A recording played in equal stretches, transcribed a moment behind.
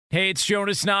Hey, it's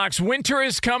Jonas Knox. Winter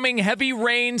is coming. Heavy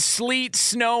rain, sleet,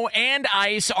 snow, and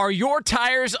ice. Are your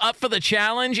tires up for the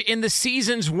challenge? In the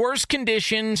season's worst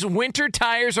conditions, winter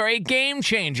tires are a game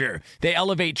changer. They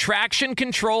elevate traction,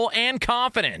 control, and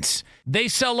confidence. They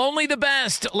sell only the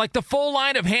best, like the full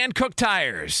line of hand-cooked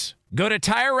tires. Go to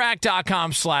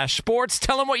TireRack.com/sports.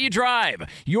 Tell them what you drive.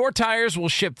 Your tires will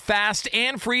ship fast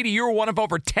and free to your one of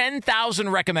over 10,000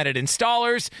 recommended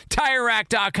installers.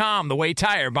 TireRack.com, the way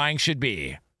tire buying should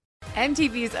be.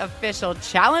 MTV's official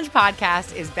Challenge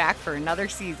podcast is back for another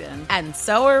season. And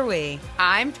so are we.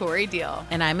 I'm Tori Deal.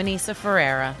 And I'm Anissa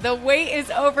Ferreira. The wait is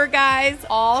over, guys.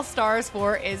 All Stars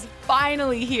 4 is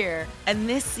finally here. And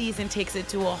this season takes it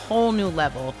to a whole new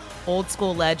level. Old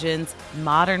school legends,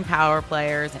 modern power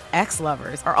players, and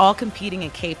ex-lovers are all competing in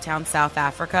Cape Town, South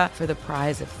Africa for the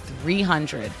prize of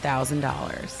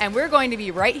 $300,000. And we're going to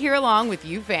be right here along with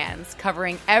you fans,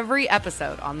 covering every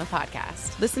episode on the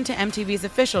podcast. Listen to MTV's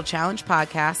official Challenge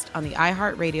podcast on the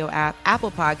iHeartRadio app,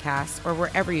 Apple Podcasts, or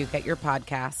wherever you get your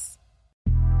podcasts.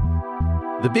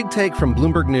 The Big Take from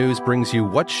Bloomberg News brings you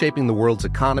what's shaping the world's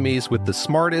economies with the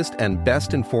smartest and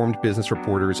best-informed business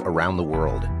reporters around the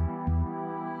world.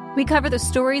 We cover the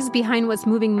stories behind what's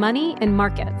moving money and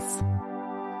markets,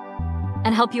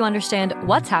 and help you understand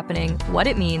what's happening, what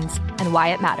it means, and why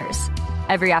it matters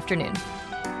every afternoon.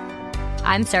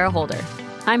 I'm Sarah Holder.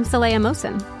 I'm Saleha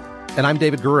Mohsin. And I'm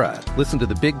David Gura. Listen to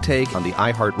The Big Take on the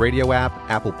iHeartRadio app,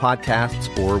 Apple Podcasts,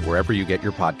 or wherever you get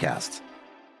your podcasts.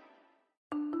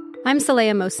 I'm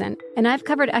Saleha Mohsin, and I've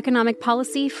covered economic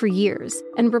policy for years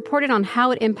and reported on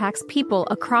how it impacts people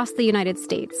across the United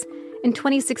States. In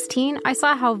 2016, I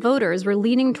saw how voters were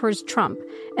leaning towards Trump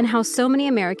and how so many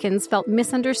Americans felt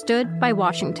misunderstood by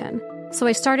Washington. So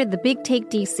I started The Big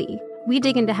Take DC. We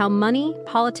dig into how money,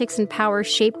 politics, and power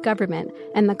shape government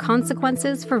and the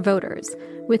consequences for voters.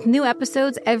 With new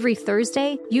episodes every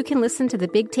Thursday, you can listen to The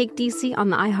Big Take DC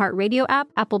on the iHeartRadio app,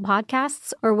 Apple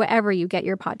Podcasts, or wherever you get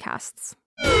your podcasts.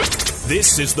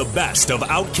 This is the best of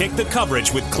Outkick the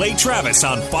Coverage with Clay Travis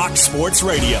on Fox Sports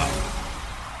Radio.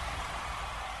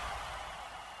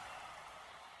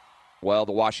 Well,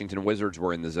 the Washington Wizards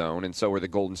were in the zone, and so were the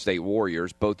Golden State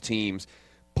Warriors. Both teams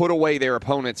put away their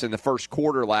opponents in the first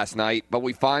quarter last night, but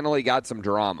we finally got some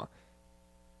drama.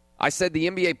 I said the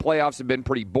NBA playoffs have been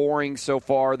pretty boring so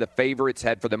far. The favorites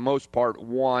had, for the most part,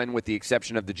 won, with the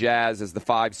exception of the Jazz as the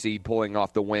 5 seed pulling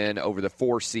off the win over the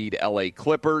 4 seed LA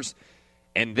Clippers.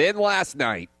 And then last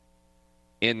night,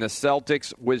 in the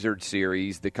Celtics-Wizards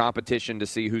series, the competition to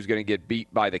see who's going to get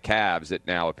beat by the Cavs, it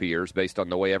now appears, based on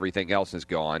the way everything else has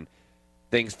gone,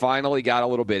 things finally got a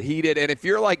little bit heated. And if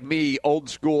you're like me,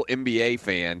 old-school NBA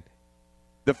fan,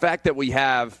 the fact that we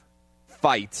have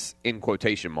fights, in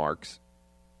quotation marks,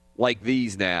 like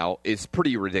these now is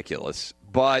pretty ridiculous.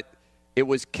 But it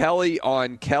was Kelly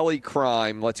on Kelly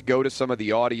crime. Let's go to some of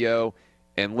the audio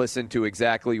and listen to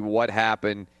exactly what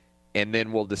happened, and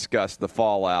then we'll discuss the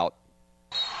fallout.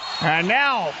 And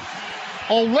now,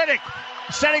 Olynyk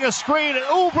setting a screen, and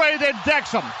Oubre then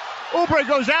decks him. Oubre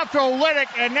goes after Olynyk,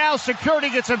 and now security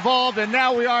gets involved, and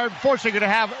now we are unfortunately going to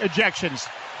have ejections.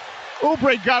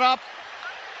 Oubre got up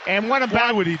and went about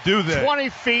Why would he do that? 20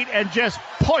 feet and just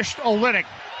pushed Olynyk.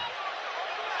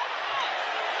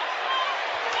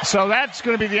 So that's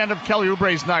going to be the end of Kelly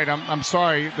Oubre's night, I'm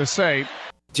sorry to say.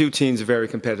 Two teams are very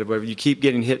competitive. If you keep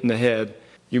getting hit in the head,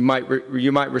 you might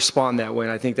respond that way,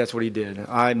 and I think that's what he did.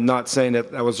 I'm not saying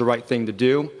that was the right thing to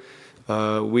do.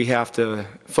 We have to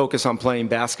focus on playing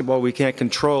basketball. We can't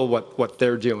control what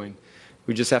they're doing.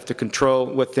 We just have to control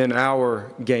within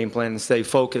our game plan and stay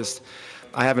focused.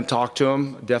 I haven't talked to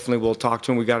him. Definitely will talk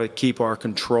to him. We got to keep our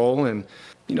control, and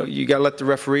you got to let the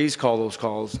referees call those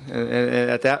calls. And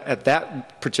at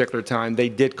that particular time, they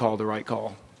did call the right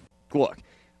call. Look,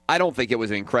 I don't think it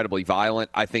was incredibly violent.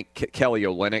 I think Kelly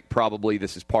Olynyk, probably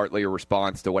this is partly a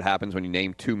response to what happens when you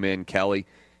name two men Kelly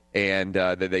and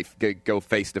they go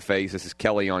face-to-face. This is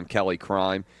Kelly on Kelly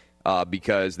crime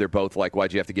because they're both like,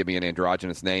 why'd you have to give me an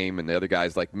androgynous name? And the other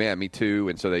guy's like, man, me too.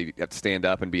 And so they have to stand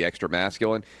up and be extra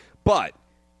masculine. But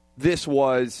this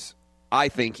was, I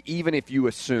think, even if you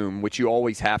assume, which you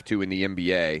always have to in the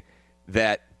NBA,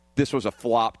 that this was a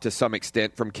flop to some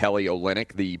extent from Kelly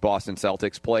Olynyk, the Boston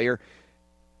Celtics player,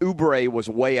 Oubre was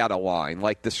way out of line.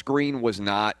 Like, the screen was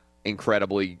not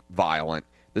incredibly violent.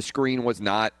 The screen was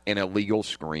not an illegal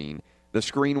screen. The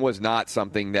screen was not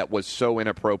something that was so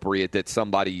inappropriate that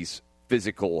somebody's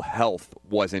physical health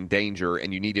was in danger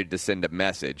and you needed to send a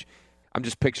message. I'm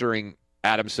just picturing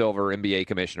Adam Silver, NBA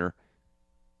commissioner,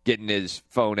 getting his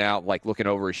phone out, like looking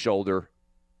over his shoulder,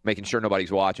 making sure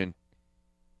nobody's watching,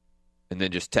 and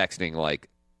then just texting like,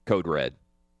 code red,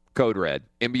 Code Red.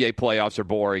 NBA playoffs are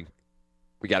boring.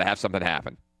 We got to have something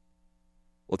happen.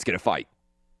 Let's get a fight.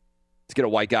 Let's get a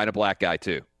white guy and a black guy,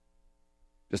 too.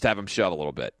 Just have him shove a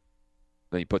little bit.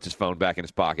 Then he puts his phone back in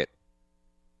his pocket.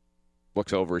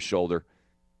 Looks over his shoulder.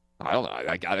 I don't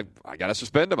know. I gotta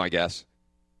suspend him, I guess.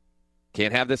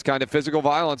 Can't have this kind of physical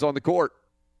violence on the court.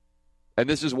 And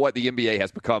this is what the NBA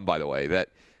has become, by the way, that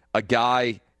a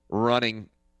guy running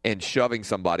and shoving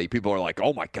somebody, people are like,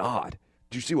 oh, my God,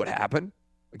 did you see what happened?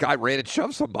 A guy ran and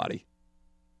shoved somebody.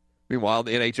 Meanwhile, in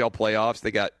the NHL playoffs,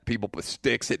 they got people with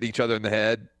sticks hitting each other in the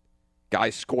head,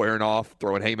 guys squaring off,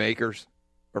 throwing haymakers.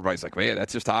 Everybody's like, man,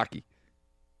 that's just hockey.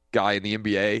 Guy in the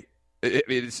NBA.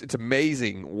 It's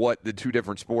amazing what the two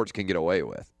different sports can get away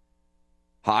with.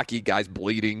 Hockey, guys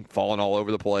bleeding, falling all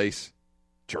over the place.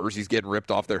 Jerseys getting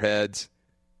ripped off their heads.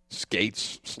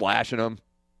 Skates slashing them.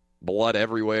 Blood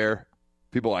everywhere.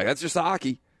 People are like, that's just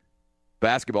hockey.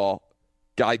 Basketball,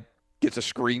 guy gets a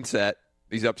screen set.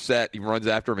 He's upset. He runs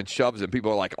after him and shoves him.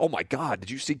 People are like, oh, my God, did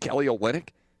you see Kelly Olynyk?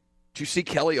 Did you see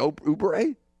Kelly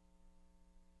Oubre?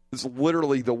 This is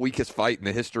literally the weakest fight in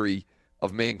the history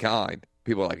of mankind.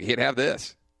 People are like, you can't have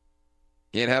this.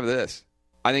 Can't have this.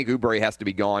 I think Oubre has to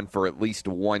be gone for at least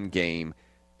one game,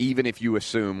 even if you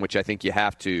assume, which I think you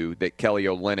have to, that Kelly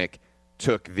Olynyk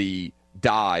took the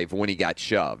dive when he got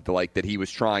shoved, like that he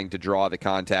was trying to draw the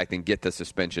contact and get the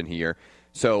suspension here.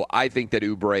 So I think that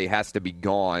Oubre has to be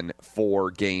gone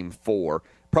for Game 4.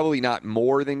 Probably not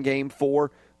more than Game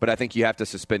 4, but I think you have to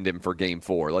suspend him for Game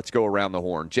 4. Let's go around the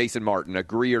horn. Jason Martin,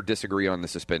 agree or disagree on the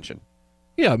suspension?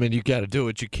 Yeah, I mean, you got to do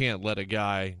it. You can't let a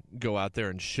guy go out there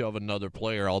and shove another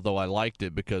player, although I liked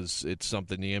it because it's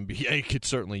something the NBA could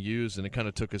certainly use, and it kind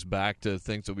of took us back to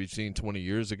things that we've seen 20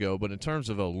 years ago. But in terms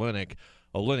of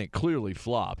Olynyk clearly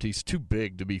flopped. He's too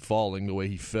big to be falling the way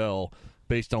he fell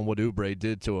based on what Oubre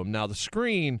did to him. Now, the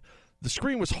screen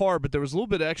was hard, but there was a little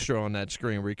bit extra on that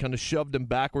screen where he kind of shoved him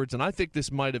backwards, and I think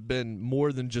this might have been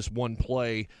more than just one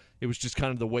play. It was just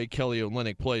kind of the way Kelly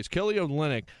Olynyk plays. Kelly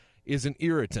Olynyk is an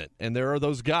irritant, and there are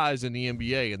those guys in the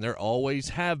NBA, and there always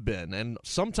have been. And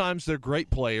sometimes they're great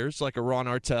players, like a Ron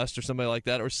Artest or somebody like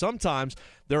that, or sometimes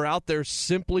they're out there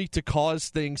simply to cause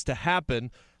things to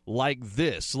happen like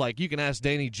this. Like you can ask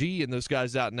Danny G and those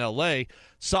guys out in L.A.,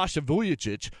 Sasha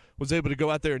Vujacic was able to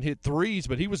go out there and hit threes,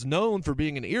 but he was known for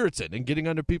being an irritant and getting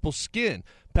under people's skin.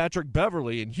 Patrick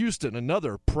Beverley in Houston,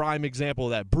 another prime example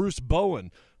of that. Bruce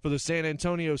Bowen for the San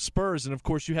Antonio Spurs. And, of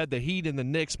course, you had the Heat and the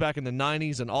Knicks back in the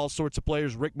 90s and all sorts of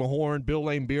players, Rick Mahorn, Bill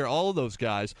Laimbeer, all of those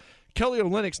guys. Kelly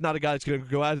Olynyk's not a guy that's going to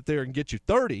go out there and get you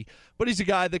 30, but he's a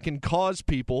guy that can cause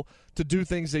people to do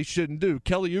things they shouldn't do.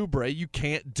 Kelly Oubre, you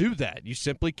can't do that. You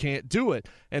simply can't do it.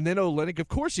 And then Olynyk, of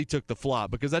course he took the flop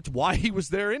because that's why he was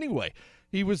there anyway.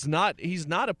 He's not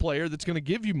a player that's going to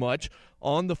give you much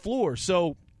on the floor.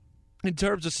 So in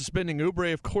terms of suspending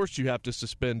Oubre, of course you have to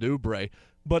suspend Oubre.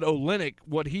 But Olynyk,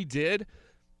 what he did,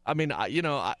 I mean,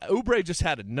 Oubre just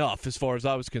had enough as far as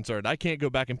I was concerned. I can't go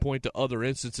back and point to other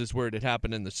instances where it had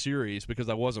happened in the series because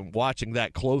I wasn't watching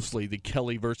that closely, the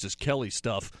Kelly versus Kelly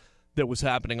stuff that was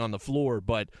happening on the floor.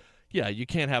 But, yeah, you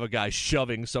can't have a guy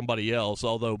shoving somebody else,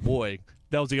 although, boy,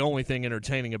 that was the only thing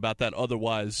entertaining about that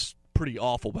otherwise pretty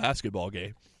awful basketball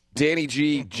game. Danny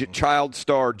G, child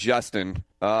star Justin.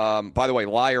 By the way,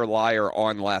 Liar Liar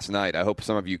on last night. I hope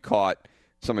some of you caught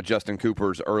some of Justin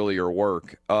Cooper's earlier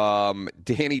work.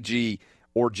 Danny G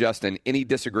or Justin, any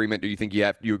disagreement? Do you think you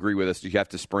agree with us? Do you have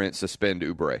to suspend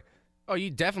Oubre? Oh, you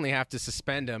definitely have to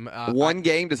suspend him. One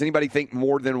game? Does anybody think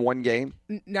more than one game?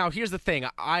 Now, here's the thing.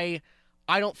 I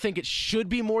don't think it should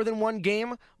be more than one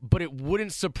game, but it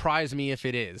wouldn't surprise me if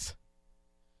it is.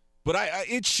 But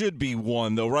it should be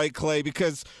one, though, right, Clay?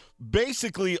 Because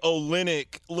basically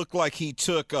Olynyk looked like he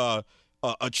took a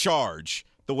charge.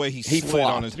 The way he slid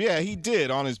on his – yeah, he did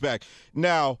on his back.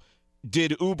 Now,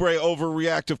 did Oubre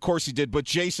overreact? Of course he did. But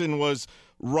Jason was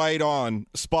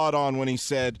spot on when he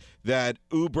said that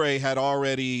Oubre had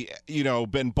already,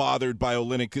 been bothered by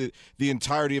Olynyk the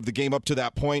entirety of the game up to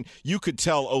that point. You could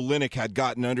tell Olynyk had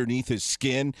gotten underneath his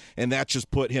skin, and that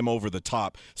just put him over the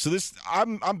top. So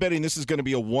I'm betting this is going to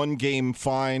be a one-game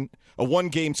fine, a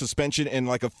one-game suspension, and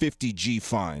like a 50G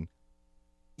fine.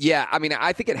 Yeah, I mean,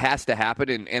 I think it has to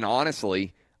happen, and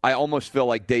honestly, I almost feel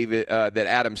like that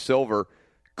Adam Silver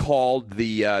called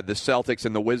the Celtics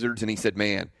and the Wizards, and he said,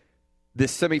 man,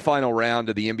 this semifinal round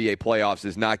of the NBA playoffs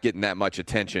is not getting that much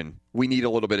attention. We need a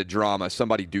little bit of drama.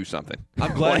 Somebody do something.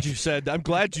 I'm glad you said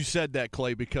that,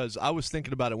 Clay, because I was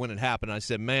thinking about it when it happened. I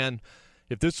said, man,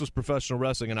 if this was professional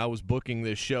wrestling and I was booking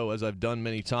this show, as I've done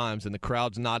many times, and the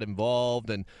crowd's not involved,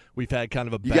 and we've had kind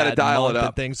of a bad month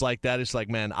and things like that, it's like,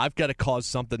 man, I've got to cause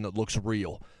something that looks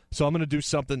real. So I'm going to do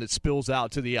something that spills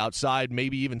out to the outside,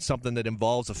 maybe even something that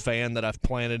involves a fan that I've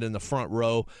planted in the front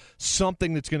row,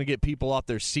 something that's going to get people off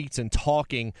their seats and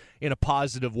talking in a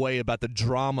positive way about the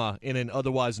drama in an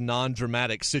otherwise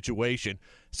non-dramatic situation.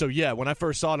 So, yeah, when I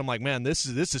first saw it, I'm like, man, this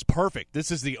is perfect.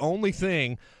 This is the only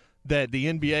thing that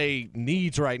the NBA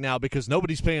needs right now, because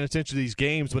nobody's paying attention to these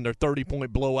games when they're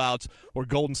 30-point blowouts or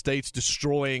Golden State's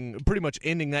destroying, pretty much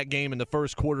ending that game in the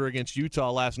first quarter against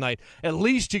Utah last night. At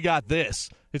least you got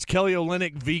this. It's Kelly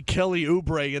Olynyk v. Kelly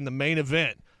Oubre in the main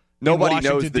event in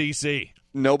Washington, D.C.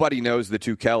 Nobody knows the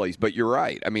two Kellys, but you're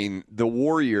right. I mean, the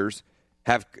Warriors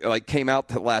have came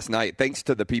out last night, thanks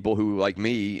to the people who, like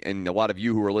me and a lot of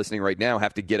you who are listening right now,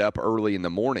 have to get up early in the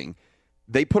morning.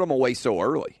 They put them away so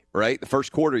early, right? The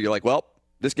first quarter, you're like, well,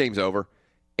 this game's over.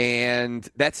 And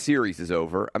that series is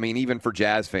over. I mean, even for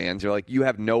Jazz fans, you're like, you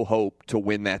have no hope to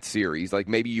win that series. Like,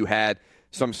 maybe you had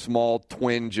some small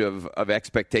twinge of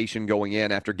expectation going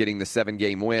in after getting the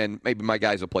 7-game win. Maybe my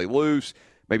guys will play loose.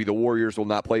 Maybe the Warriors will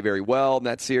not play very well in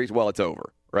that series. Well, it's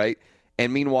over, right?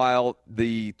 And meanwhile,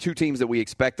 the two teams that we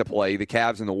expect to play, the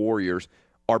Cavs and the Warriors,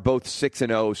 are both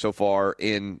 6-0 so far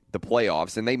in the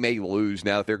playoffs, and they may lose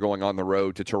now that they're going on the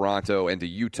road to Toronto and to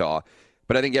Utah.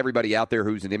 But I think everybody out there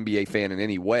who's an NBA fan in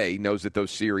any way knows that those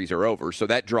series are over. So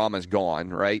that drama's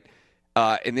gone, right?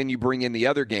 And then you bring in the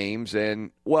other games,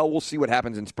 and, well, we'll see what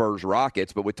happens in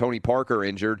Spurs-Rockets. But with Tony Parker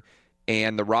injured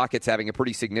and the Rockets having a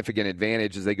pretty significant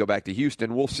advantage as they go back to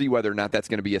Houston, we'll see whether or not that's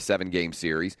going to be a 7-game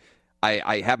series.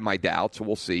 I have my doubts.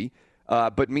 We'll see.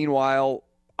 But meanwhile,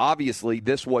 obviously,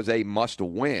 this was a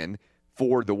must-win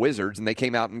for the Wizards, and they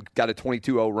came out and got a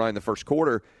 22-0 run in the first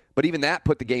quarter. But even that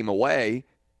put the game away,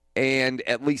 and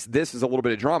at least this is a little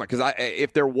bit of drama. Because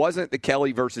if there wasn't the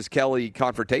Kelly versus Kelly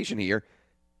confrontation here,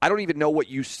 I don't even know what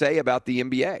you say about the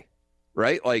NBA,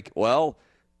 right? Like, well,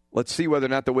 let's see whether or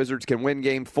not the Wizards can win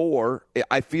Game 4.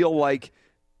 I feel like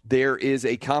there is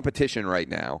a competition right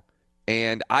now,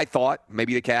 and I thought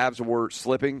maybe the Cavs were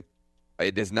slipping.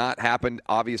 It has not happened,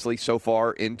 obviously, so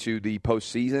far into the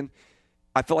postseason.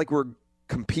 I feel like we're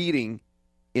competing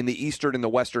in the Eastern and the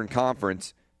Western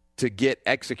Conference to get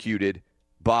executed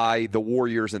by the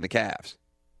Warriors and the Cavs.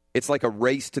 It's like a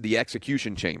race to the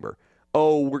execution chamber.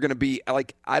 Oh, we're going to be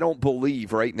like, I don't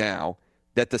believe right now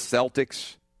that the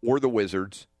Celtics or the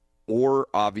Wizards or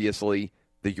obviously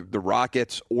the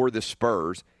Rockets or the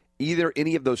Spurs, either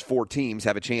any of those four teams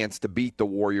have a chance to beat the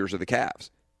Warriors or the Cavs.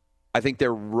 I think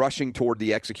they're rushing toward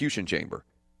the execution chamber.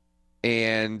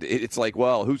 And it's like,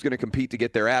 well, who's going to compete to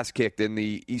get their ass kicked in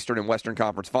the Eastern and Western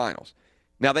Conference Finals?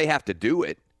 Now, they have to do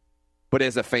it. But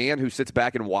as a fan who sits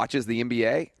back and watches the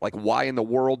NBA, like, why in the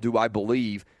world do I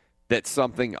believe that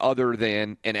something other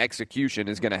than an execution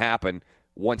is going to happen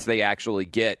once they actually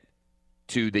get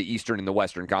to the Eastern and the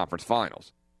Western Conference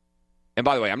Finals? And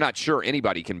by the way, I'm not sure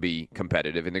anybody can be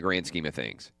competitive in the grand scheme of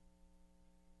things.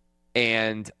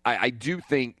 And I do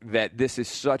think that this is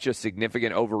such a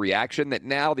significant overreaction that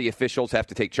now the officials have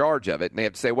to take charge of it, and they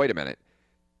have to say, wait a minute,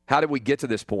 how did we get to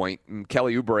this point? And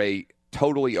Kelly Oubre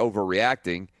totally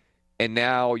overreacting, and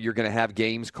now you're going to have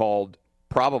games called,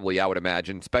 probably, I would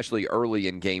imagine, especially early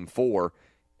in Game 4,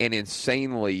 an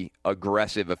insanely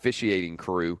aggressive officiating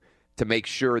crew to make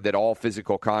sure that all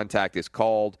physical contact is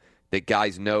called, that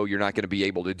guys know you're not going to be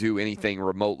able to do anything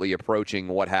remotely approaching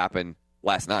what happened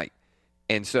last night.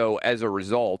 And so, as a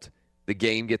result, the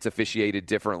game gets officiated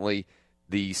differently.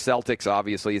 The Celtics,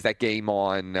 obviously, is that game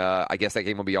on, I guess that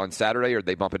game will be on Saturday, or did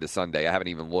they bump it to Sunday? I haven't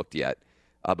even looked yet.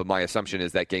 But my assumption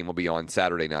is that game will be on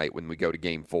Saturday night when we go to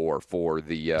Game 4 for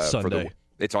the Sunday.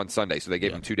 It's on Sunday, so they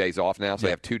gave them 2 days off now. So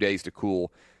they have 2 days to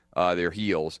cool their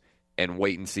heels and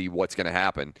wait and see what's going to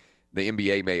happen. The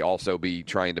NBA may also be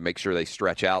trying to make sure they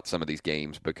stretch out some of these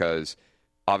games because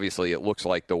obviously it looks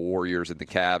like the Warriors and the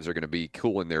Cavs are going to be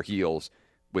cooling their heels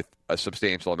with a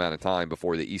substantial amount of time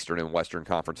before the Eastern and Western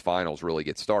Conference Finals really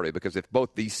get started. Because if both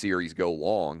these series go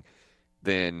long,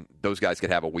 then those guys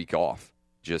could have a week off,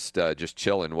 just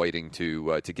chilling, waiting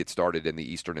to get started in the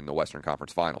Eastern and the Western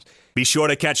Conference Finals. Be sure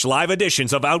to catch live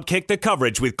editions of Outkick the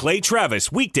Coverage with Clay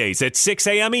Travis weekdays at 6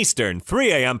 a.m. Eastern,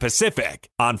 3 a.m. Pacific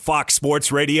on Fox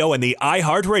Sports Radio and the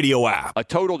iHeartRadio app. A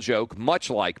total joke, much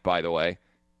like, by the way,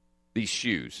 these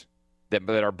shoes that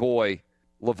our boy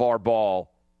LeVar Ball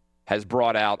has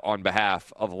brought out on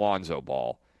behalf of Lonzo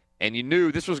Ball. And you knew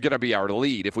this was going to be our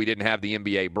lead if we didn't have the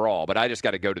NBA brawl, but I just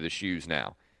got to go to the shoes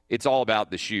now. It's all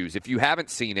about the shoes. If you haven't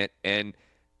seen it, and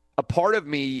a part of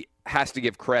me has to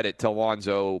give credit to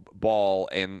Lonzo Ball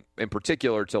and in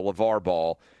particular to LeVar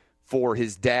Ball for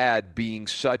his dad being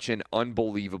such an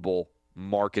unbelievable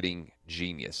marketing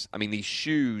genius. I mean, these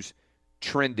shoes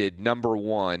trended number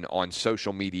one on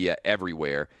social media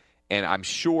everywhere. and I'm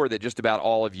sure that just about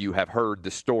all of you have heard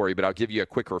the story, but I'll give you a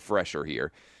quick refresher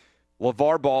here.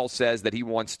 LeVar Ball says that he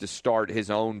wants to start his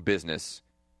own business,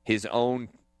 his own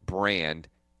brand,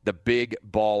 the Big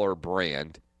Baller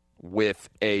brand, with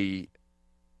a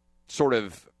sort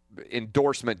of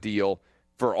endorsement deal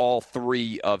for all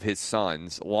three of his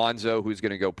sons. Lonzo, who's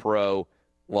going to go pro,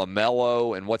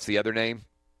 LaMelo, and what's the other name?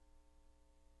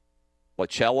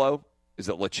 LaCello? Is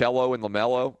it LaCello and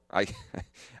LaMelo?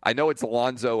 I know it's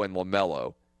Lonzo and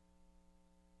LaMelo.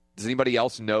 Does anybody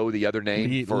else know the other name?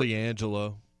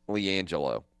 LiAngelo.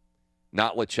 LiAngelo.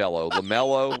 Not LaCello.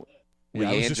 LaMelo, Yeah,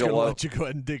 I was just going to LiAngelo. let you go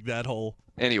ahead and dig that hole.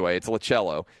 Anyway, it's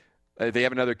LaCello. They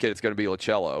have another kid. It's going to be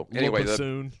LaCello. Anyway,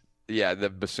 bassoon. the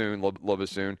bassoon, La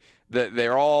Bassoon.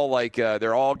 They're all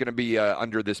they're all going to be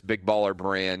under this Big Baller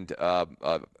brand,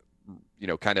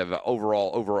 kind of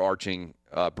overarching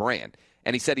brand.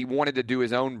 And he said he wanted to do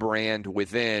his own brand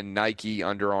within Nike,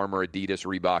 Under Armour, Adidas,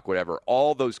 Reebok, whatever.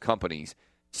 All those companies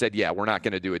said, yeah, we're not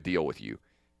going to do a deal with you.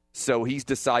 So he's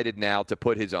decided now to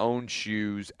put his own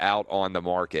shoes out on the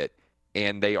market,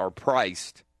 and they are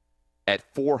priced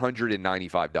at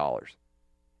 $495.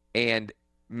 And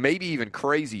maybe even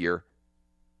crazier,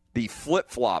 the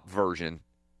flip-flop version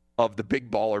of the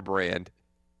Big Baller brand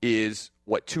is,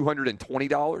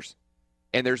 $220?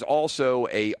 And there's also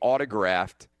a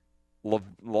autographed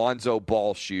Lonzo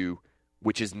Ball shoe,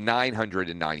 which is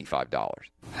 $995.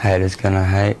 Haters gonna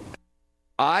hate.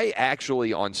 I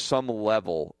actually, on some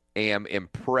level, am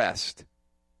impressed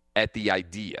at the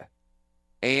idea.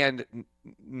 And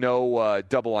no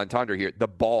double entendre here, the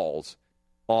balls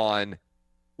on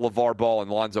LeVar Ball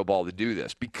and Lonzo Ball to do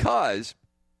this, because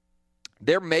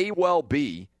there may well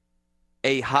be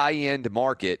a high-end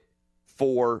market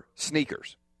for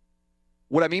sneakers.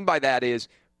 What I mean by that is,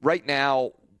 right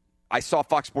now, I saw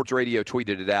Fox Sports Radio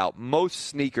tweeted it out. Most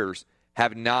sneakers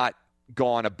have not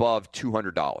gone above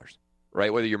 $200,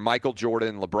 right? Whether you're Michael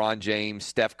Jordan, LeBron James,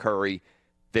 Steph Curry,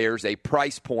 there's a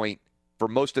price point for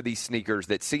most of these sneakers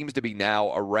that seems to be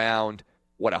now around,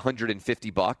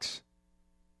 $150?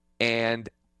 And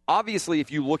obviously,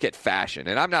 if you look at fashion,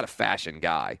 and I'm not a fashion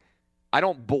guy, I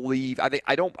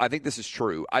think this is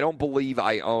true. I don't believe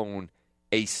I own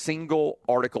a single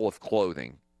article of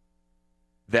clothing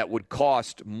that would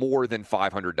cost more than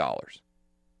 $500.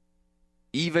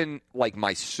 Even like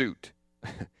my suit.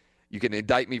 You can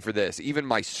indict me for this. Even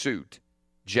my suit,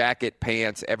 jacket,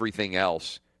 pants, everything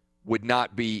else would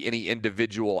not be, any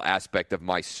individual aspect of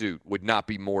my suit would not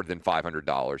be more than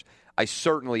 $500. I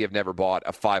certainly have never bought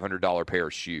a $500 pair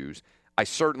of shoes. I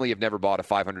certainly have never bought a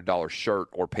 $500 shirt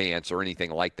or pants or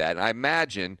anything like that. And I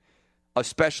imagine,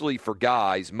 especially for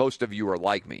guys, most of you are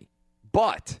like me.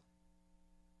 But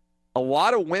a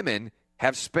lot of women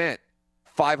have spent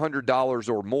 $500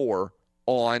 or more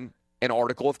on an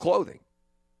article of clothing.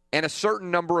 And a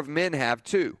certain number of men have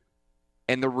too.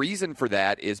 And the reason for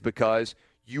that is because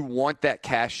you want that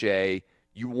cachet.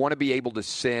 You want to be able to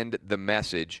send the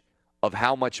message of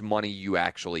how much money you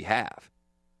actually have.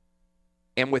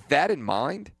 And with that in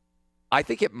mind, I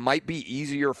think it might be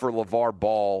easier for LeVar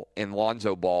Ball and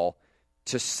Lonzo Ball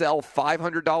to sell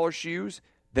 $500 shoes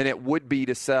than it would be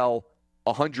to sell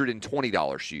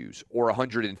 $120 shoes or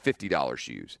 $150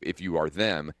 shoes if you are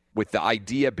them, with the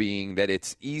idea being that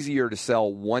it's easier to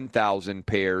sell 1,000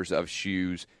 pairs of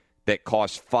shoes that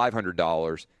cost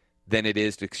 $500 than it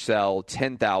is to sell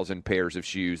 10,000 pairs of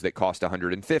shoes that cost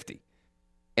 $150.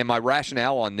 And my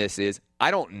rationale on this is, I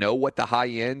don't know what the high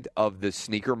end of the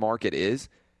sneaker market is,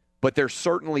 but there's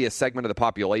certainly a segment of the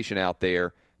population out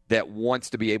there that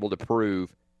wants to be able to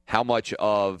prove how much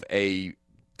of a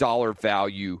dollar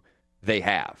value they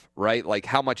have, right? Like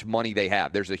how much money they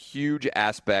have. There's a huge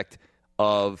aspect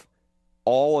of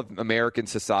all of American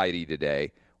society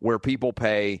today where people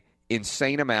pay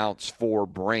insane amounts for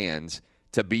brands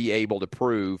to be able to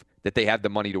prove that they have the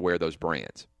money to wear those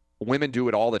brands. Women do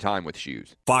it all the time with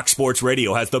shoes. Fox Sports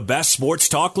Radio has the best sports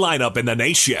talk lineup in the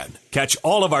nation. Catch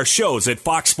all of our shows at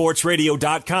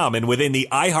foxsportsradio.com and within the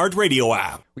iHeartRadio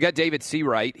app. We got David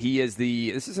Seawright.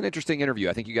 This is an interesting interview.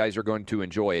 I think you guys are going to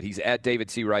enjoy it. He's at David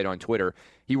Seawright on Twitter.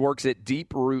 He works at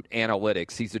Deep Root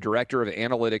Analytics. He's the director of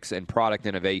analytics and product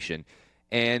innovation.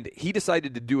 And he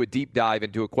decided to do a deep dive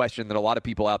into a question that a lot of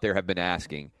people out there have been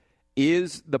asking.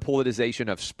 Is the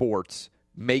politicization of sports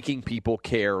making people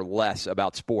care less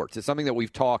about sports? It's something that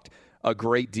we've talked a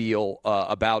great deal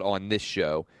about on this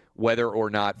show, whether or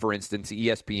not, for instance,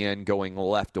 ESPN going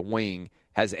left wing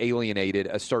has alienated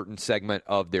a certain segment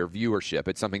of their viewership.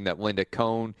 It's something that Linda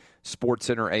Cohn,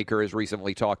 SportsCenter anchor, has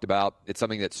recently talked about. It's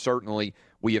something that certainly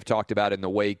we have talked about in the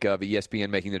wake of ESPN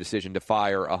making the decision to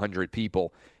fire 100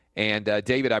 people. And,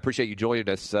 David, I appreciate you joining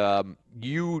us.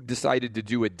 You decided to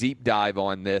do a deep dive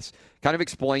on this. Kind of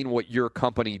explain what your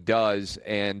company does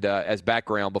and as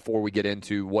background before we get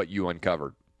into what you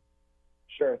uncovered.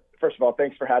 Sure. First of all,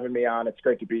 thanks for having me on. It's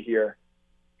great to be here.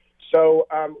 So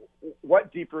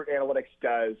what Deep Root Analytics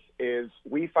does is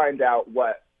we find out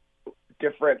what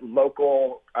different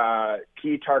local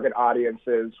key target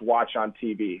audiences watch on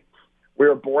TV. We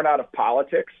were born out of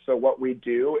politics, so what we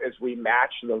do is we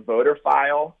match the voter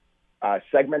file,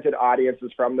 segmented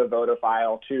audiences from the voter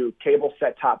file to cable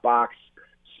set-top box,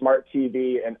 smart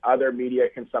TV, and other media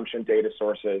consumption data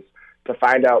sources to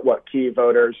find out what key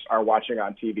voters are watching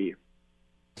on TV.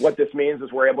 What this means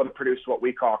is we're able to produce what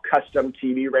we call custom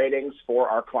TV ratings for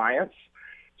our clients.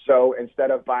 So instead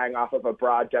of buying off of a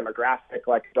broad demographic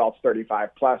like adults 35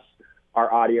 plus,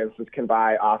 our audiences can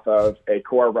buy off of a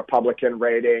core Republican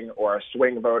rating or a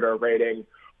swing voter rating,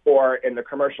 or in the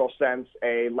commercial sense,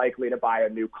 a likely to buy a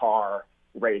new car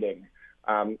rating.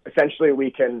 Essentially,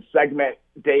 we can segment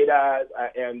data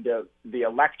and the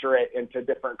electorate into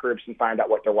different groups and find out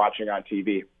what they're watching on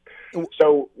TV.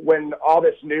 So when all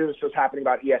this news was happening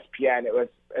about ESPN, it was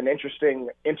an interesting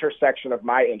intersection of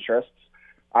my interests.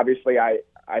 Obviously, I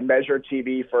measure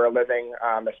TV for a living,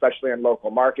 especially in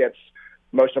local markets.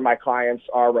 Most of my clients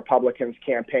are Republicans'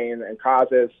 campaign and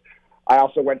causes. I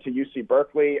also went to UC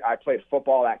Berkeley. I played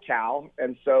football at Cal.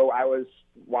 And so I was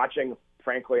watching,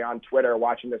 frankly, on Twitter,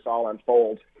 watching this all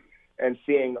unfold and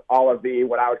seeing all of the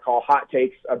what I would call hot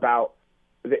takes about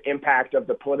the impact of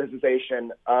the politicization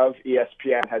of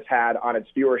ESPN has had on its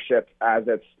viewership as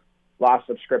it's lost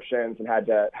subscriptions and had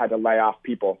to lay off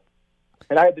people.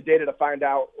 And I had the data to find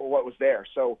out what was there.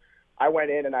 So I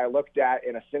went in and I looked at,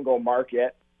 in a single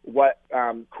market, what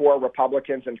core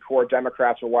Republicans and core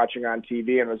Democrats were watching on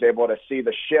TV and was able to see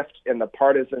the shift in the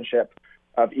partisanship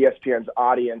of ESPN's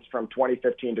audience from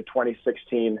 2015 to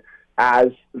 2016 as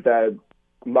the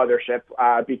mothership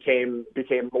became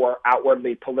more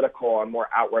outwardly political and more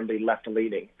outwardly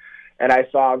left-leaning. And I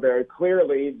saw very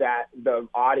clearly that the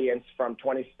audience in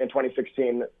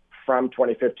 2016 from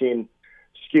 2015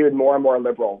 skewed more and more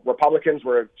liberal. Republicans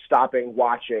were stopping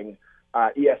watching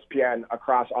ESPN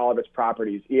across all of its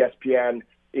properties, ESPN,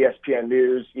 ESPN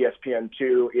News,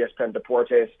 ESPN2, ESPN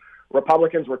Deportes.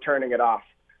 Republicans were turning it off.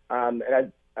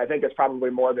 And I think it's probably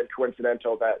more than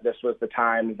coincidental that this was the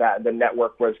time that the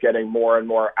network was getting more and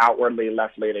more outwardly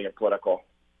left-leaning and political.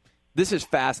 This is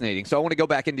fascinating. So I want to go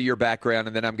back into your background,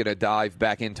 and then I'm going to dive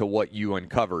back into what you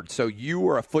uncovered. So you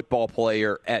were a football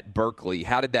player at Berkeley.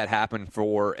 How did that happen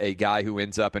for a guy who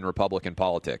ends up in Republican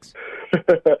politics?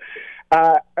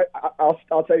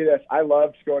 I'll tell you this. I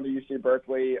loved going to UC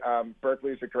Berkeley.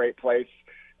 Berkeley's a great place.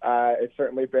 It's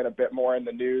certainly been a bit more in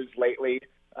the news lately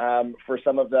for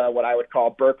some of the what I would call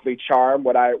Berkeley charm,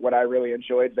 what I really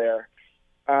enjoyed there.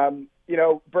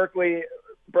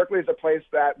 Berkeley is a place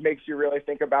that makes you really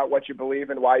think about what you believe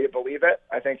and why you believe it.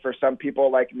 I think for some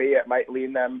people like me, it might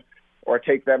lean them or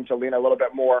take them to lean a little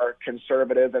bit more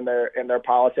conservative in their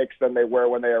politics than they were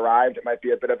when they arrived. It might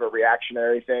be a bit of a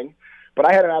reactionary thing. But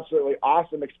I had an absolutely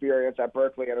awesome experience at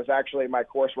Berkeley, and it was actually my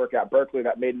coursework at Berkeley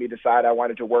that made me decide I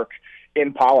wanted to work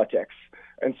in politics.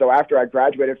 And so after I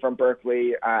graduated from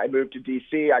Berkeley, I moved to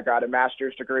D.C. I got a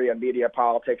master's degree in media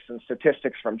politics and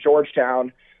statistics from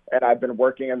Georgetown, and I've been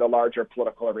working in the larger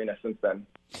political arena since then.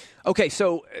 Okay,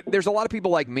 so there's a lot of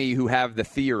people like me who have the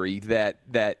theory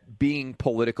that being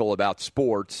political about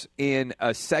sports in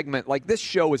a segment like this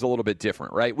show is a little bit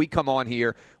different, right? We come on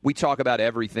here, we talk about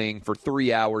everything for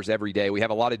 3 hours every day. We have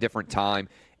a lot of different time.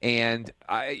 And,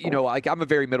 I'm a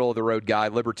very middle-of-the-road guy,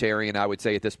 libertarian, I would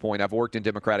say at this point. I've worked in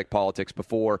Democratic politics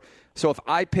before. So if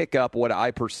I pick up what I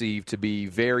perceive to be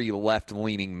very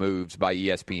left-leaning moves by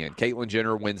ESPN, Caitlyn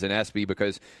Jenner wins an ESPY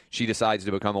because she decides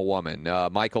to become a woman.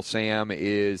 Michael Sam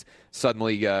is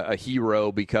suddenly a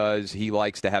hero because he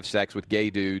likes to have sex with gay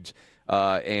dudes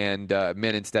and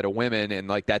men instead of women. And,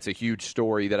 that's a huge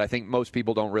story that I think most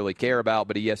people don't really care about,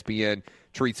 but ESPN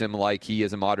treats him like he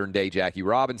is a modern-day Jackie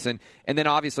Robinson. And then,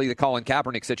 obviously, the Colin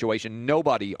Kaepernick situation.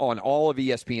 Nobody on all of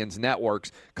ESPN's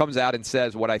networks comes out and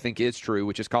says what I think is true,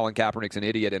 which is Colin Kaepernick's an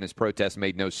idiot and his protest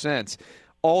made no sense.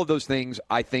 All of those things,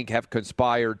 I think, have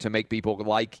conspired to make people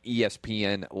like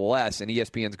ESPN less, and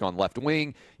ESPN's gone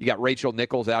left-wing. You got Rachel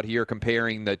Nichols out here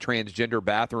comparing the transgender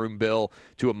bathroom bill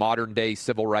to a modern-day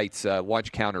civil rights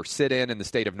lunch counter sit-in in the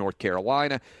state of North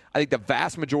Carolina. I think the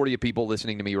vast majority of people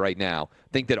listening to me right now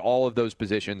think that all of those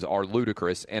positions are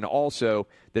ludicrous and also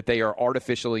that they are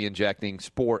artificially injecting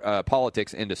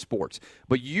politics into sports.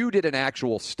 But you did an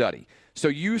actual study. So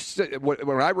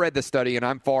when I read the study, and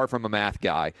I'm far from a math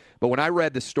guy, but when I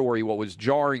read the story, what was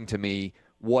jarring to me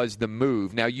was the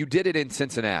move. Now, you did it in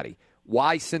Cincinnati.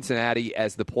 Why Cincinnati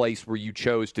as the place where you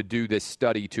chose to do this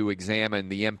study to examine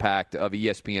the impact of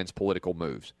ESPN's political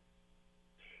moves?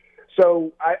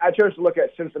 So I chose to look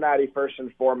at Cincinnati first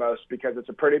and foremost because it's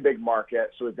a pretty big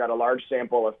market. So we've got a large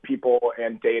sample of people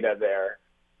and data there.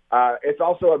 It's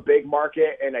also a big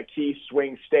market in a key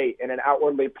swing state, in an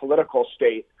outwardly political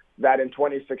state that in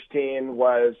 2016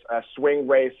 was a swing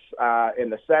race in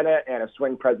the Senate and a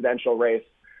swing presidential race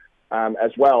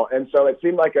as well. And so it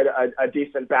seemed like a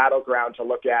decent battleground to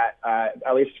look at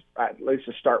least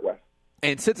to start with.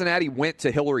 And Cincinnati went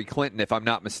to Hillary Clinton, if I'm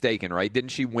not mistaken, right?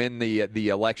 Didn't she win the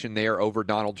election there over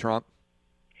Donald Trump?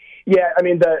 Yeah, I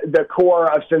mean, the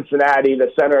core of Cincinnati,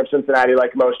 the center of Cincinnati,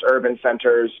 like most urban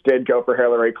centers, did go for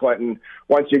Hillary Clinton.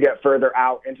 Once you get further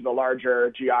out into the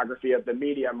larger geography of the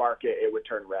media market, it would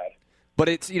turn red. But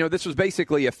it's, this was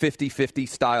basically a 50-50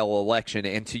 style election.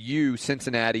 And to you,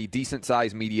 Cincinnati,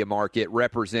 decent-sized media market,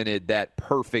 represented that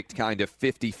perfect kind of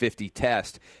 50-50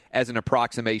 test as an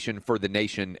approximation for the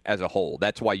nation as a whole.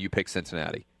 That's why you picked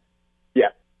Cincinnati. Yeah,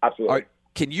 absolutely. All right,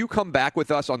 can you come back with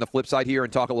us on the flip side here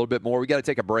and talk a little bit more? We got to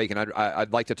take a break, and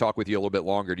I'd like to talk with you a little bit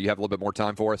longer. Do you have a little bit more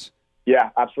time for us? Yeah,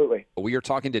 absolutely. We are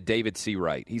talking to David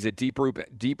Seawright. He's at Deeproot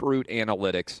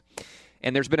Analytics.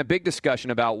 And there's been a big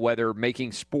discussion about whether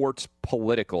making sports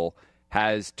political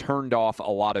has turned off a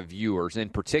lot of viewers, in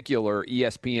particular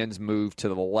ESPN's move to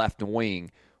the left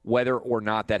wing, whether or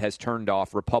not that has turned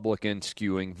off Republican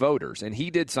skewing voters. And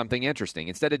he did something interesting.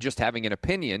 Instead of just having an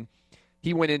opinion,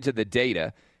 he went into the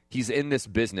data. He's in this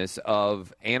business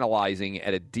of analyzing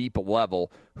at a deep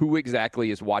level who exactly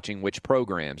is watching which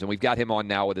programs. And we've got him on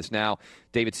now with us now.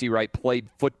 David Seawright played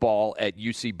football at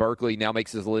UC Berkeley, now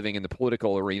makes his living in the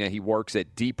political arena. He works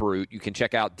at Deeproot. You can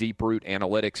check out Deeproot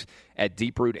Analytics at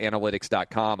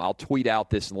deeprootanalytics.com. I'll tweet out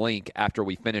this link after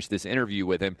we finish this interview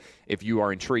with him if you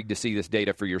are intrigued to see this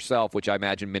data for yourself, which I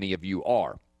imagine many of you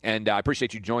are. And I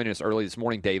appreciate you joining us early this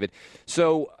morning, David.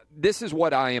 So this is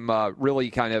what I am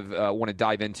really kind of want to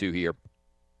dive into here.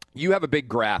 You have a big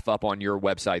graph up on your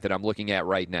website that I'm looking at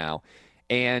right now.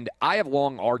 And I have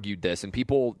long argued this, and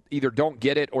people either don't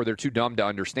get it or they're too dumb to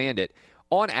understand it.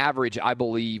 On average, I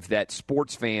believe that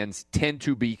sports fans tend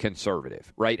to be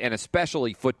conservative, right? And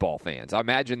especially football fans. I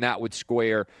imagine that would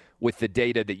square with the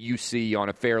data that you see on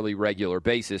a fairly regular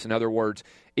basis. In other words,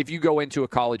 if you go into a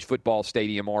college football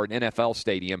stadium or an NFL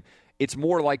stadium, it's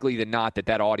more likely than not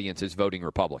that audience is voting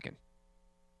Republican.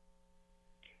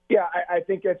 Yeah, I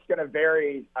think it's going to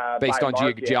vary based on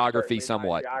market, geography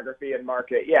somewhat. Geography and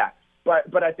market, yeah.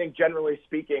 But I think generally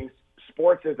speaking,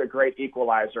 sports is a great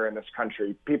equalizer in this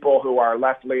country. People who are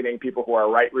left-leaning, people who are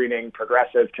right-leaning,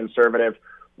 progressive, conservative,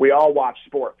 we all watch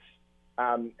sports.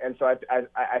 And so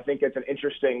I think it's an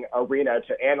interesting arena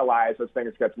to analyze as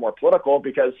things get more political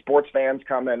because sports fans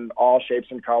come in all shapes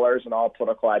and colors and all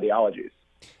political ideologies.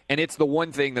 And it's the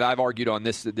one thing that I've argued on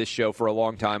this show for a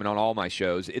long time and on all my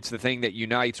shows. It's the thing that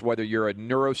unites whether you're a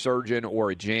neurosurgeon or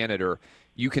a janitor.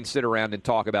 You can sit around and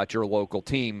talk about your local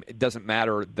team. It doesn't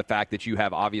matter the fact that you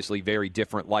have obviously very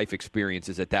different life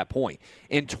experiences at that point.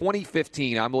 In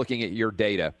 2015, I'm looking at your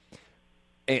data,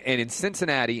 and in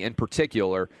Cincinnati in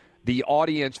particular, the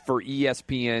audience for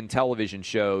ESPN television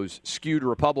shows skewed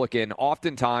Republican,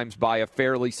 oftentimes by a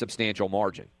fairly substantial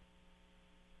margin.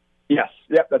 Yes,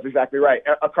 yep, that's exactly right.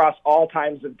 Across all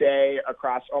times of day,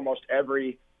 across almost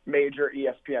every major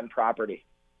ESPN property.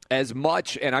 As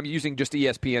much, and I'm using just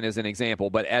ESPN as an example,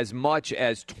 but as much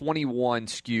as 21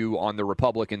 skew on the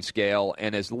Republican scale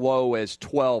and as low as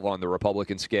 12 on the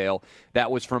Republican scale,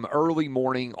 that was from early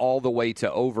morning all the way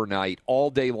to overnight, all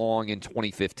day long in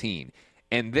 2015.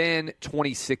 And then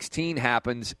 2016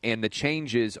 happens, and the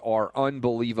changes are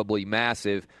unbelievably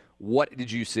massive. What did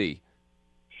you see?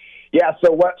 Yeah,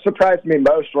 so what surprised me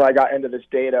most when I got into this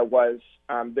data was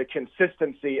the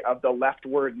consistency of the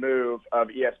leftward move of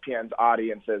ESPN's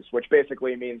audiences, which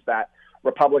basically means that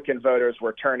Republican voters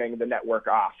were turning the network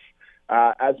off.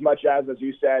 As much as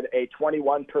you said, a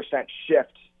 21%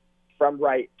 shift from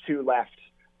right to left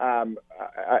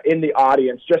in the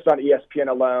audience just on ESPN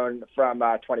alone from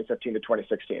 2015 to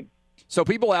 2016. So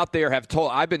people out there have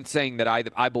told – I've been saying that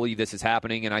I believe this is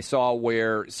happening, and I saw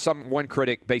where one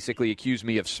critic basically accused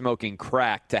me of smoking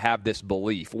crack to have this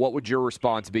belief. What would your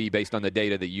response be based on the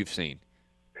data that you've seen?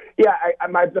 Yeah,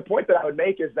 the point that I would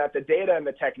make is that the data and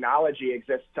the technology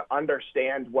exists to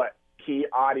understand what key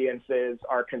audiences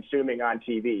are consuming on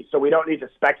TV. So we don't need to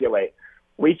speculate.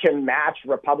 We can match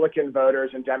Republican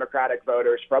voters and Democratic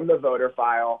voters from the voter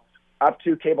file up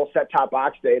to cable set-top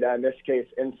box data, in this case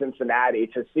in Cincinnati,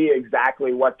 to see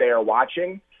exactly what they are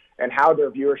watching and how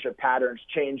their viewership patterns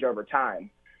change over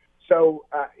time. So,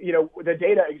 the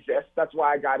data exists. That's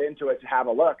why I got into it, to have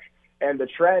a look. And the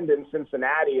trend in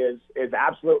Cincinnati is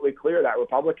absolutely clear that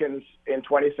Republicans in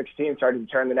 2016 started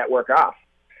to turn the network off.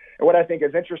 And what I think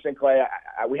is interesting, Clay,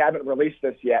 we haven't released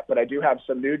this yet, but I do have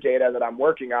some new data that I'm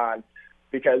working on,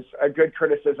 because a good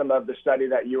criticism of the study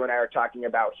that you and I are talking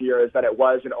about here is that it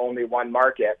was in only one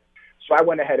market. So I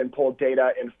went ahead and pulled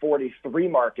data in 43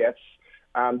 markets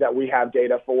that we have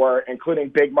data for, including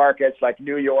big markets like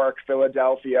New York,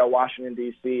 Philadelphia, Washington,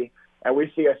 D.C., and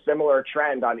we see a similar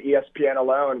trend on ESPN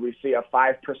alone. We see a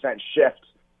 5% shift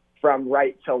from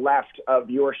right to left of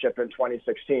viewership in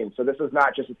 2016. So this is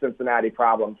not just a Cincinnati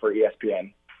problem for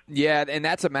ESPN. Yeah, and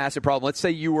that's a massive problem. Let's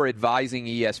say you were advising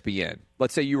ESPN.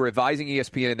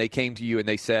 And they came to you and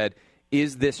they said,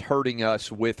 is this hurting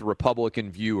us with Republican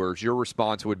viewers? Your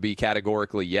response would be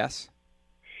categorically yes?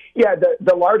 Yeah,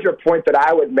 the larger point that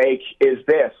I would make is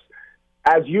this.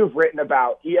 As you've written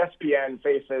about, ESPN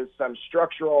faces some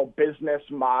structural business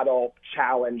model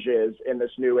challenges in this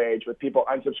new age, with people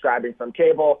unsubscribing from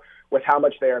cable, with how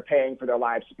much they are paying for their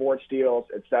live sports deals,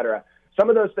 et cetera. Some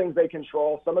of those things they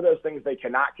control, some of those things they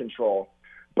cannot control.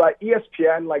 But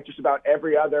ESPN, like just about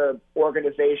every other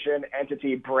organization,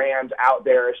 entity, brand out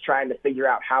there, is trying to figure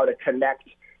out how to connect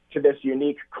to this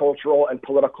unique cultural and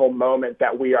political moment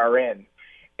that we are in.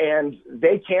 And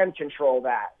they can control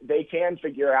that. They can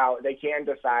figure out, they can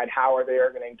decide how they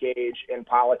are going to engage in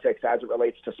politics as it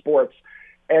relates to sports.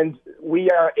 And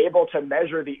we are able to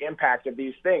measure the impact of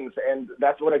these things. And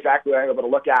that's what exactly I'm able to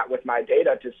look at with my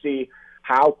data to see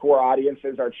how core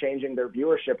audiences are changing their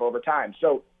viewership over time.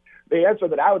 So the answer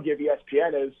that I would give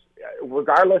ESPN is,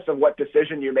 regardless of what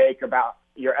decision you make about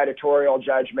your editorial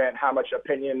judgment, how much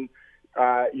opinion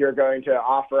you're going to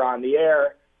offer on the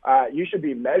air, you should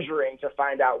be measuring to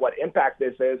find out what impact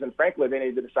this is. And frankly, they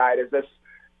need to decide, is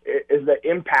the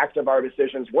impact of our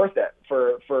decisions worth it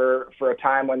for a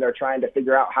time when they're trying to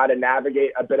figure out how to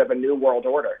navigate a bit of a new world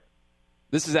order.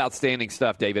 This is outstanding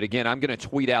stuff, David. Again, I'm going to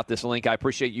tweet out this link. I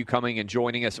appreciate you coming and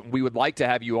joining us. We would like to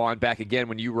have you on back again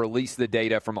when you release the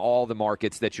data from all the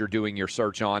markets that you're doing your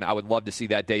search on. I would love to see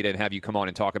that data and have you come on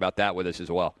and talk about that with us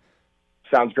as well.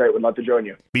 Sounds great. Would love to join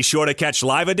you. Be sure to catch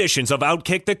live editions of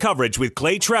Outkick the Coverage with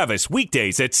Clay Travis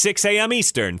weekdays at 6 a.m.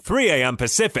 Eastern, 3 a.m.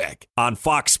 Pacific on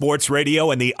Fox Sports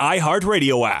Radio and the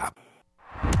iHeartRadio app.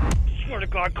 Swear to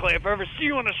God, Clay, if I ever see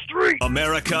you on the street.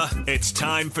 America, it's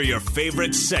time for your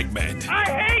favorite segment. I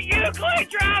hate you, Clay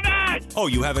Travis! Oh,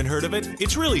 you haven't heard of it?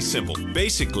 It's really simple.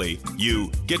 Basically, you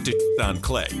get to on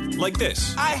Clay. Like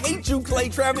this. I hate you, Clay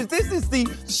Travis. This is the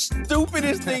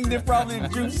stupidest thing that probably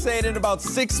you've said in about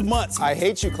 6 months. I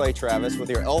hate you, Clay Travis, with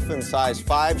your elfin size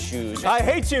 5 shoes. I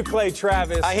hate you, Clay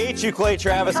Travis. I hate you, Clay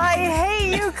Travis. I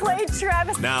hate you, Clay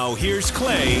Travis. Now, here's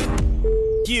Clay.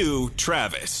 You,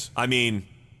 Travis.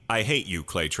 I hate you,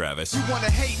 Clay Travis. You want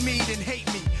to hate me, then hate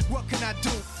me. What can I do?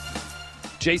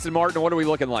 Jason Martin, what are we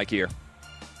looking like here?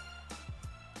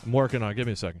 I'm working on it. Give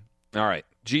me a second. All right.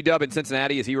 G-Dub in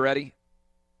Cincinnati, is he ready?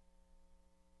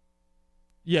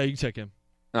 Yeah, you can take him.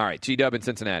 All right. G-Dub in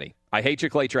Cincinnati. I hate you,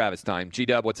 Clay Travis time.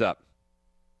 G-Dub, what's up?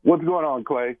 What's going on,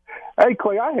 Clay? Hey,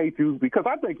 Clay, I hate you because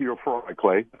I think you're a fraud,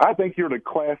 Clay. I think you're the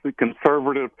classic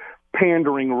conservative,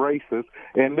 pandering racist,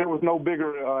 and there was no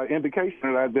bigger indication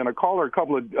of that than a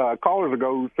couple of callers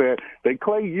ago who said that,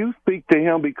 Clay, you speak to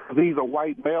him because he's a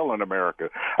white male in America.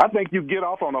 I think you get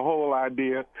off on the whole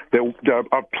idea that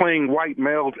of playing white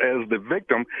males as the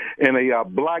victim in a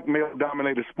black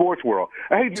male-dominated sports world.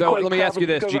 I hate you, so Clay let me Travis, ask you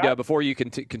this, G-Dub, before you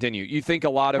continue. You think a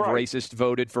lot of racists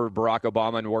voted for Barack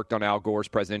Obama and worked on Al Gore's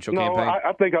presidential campaign?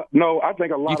 I think a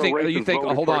lot of racists you think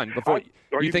voted hold for, on, before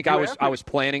you think I was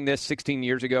planning this 16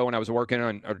 years ago when I was working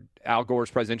on Al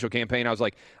Gore's presidential campaign? I was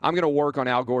like, I'm going to work on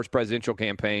Al Gore's presidential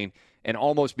campaign and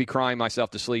almost be crying myself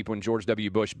to sleep when George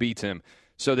W. Bush beats him,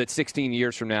 so that 16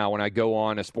 years from now when I go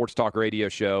on a sports talk radio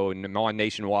show and I'm on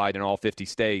nationwide in all 50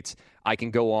 states, I can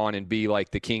go on and be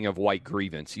like the king of white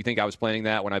grievance. You think I was planning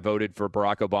that when I voted for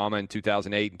Barack Obama in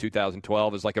 2008 and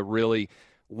 2012 as like a really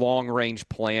long-range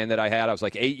plan that I had? I was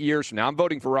like, 8 years from now, I'm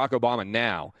voting for Barack Obama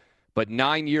now, but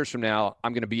 9 years from now,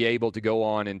 I'm going to be able to go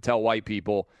on and tell white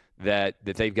people that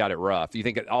they've got it rough. Do you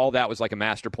think all that was like a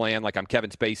master plan, like I'm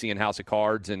Kevin Spacey in House of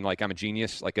Cards and like I'm a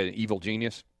genius, like an evil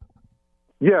genius?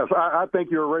 Yes, I think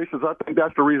you're a racist. I think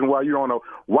that's the reason why you're on a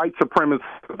white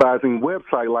supremacizing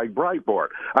website like Breitbart.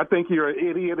 I think you're an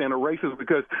idiot and a racist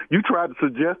because you tried to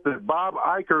suggest that Bob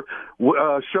Iger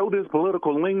showed his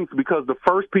political leanings because the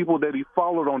first people that he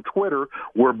followed on Twitter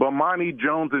were Bomani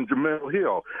Jones and Jemele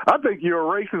Hill. I think you're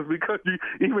a racist because you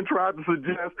even tried to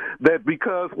suggest that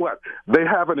because, they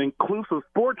have an inclusive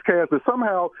sportscast that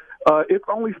somehow it's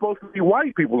only supposed to be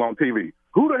white people on TV.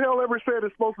 Who the hell ever said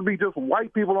it's supposed to be just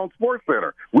white people on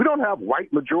SportsCenter? We don't have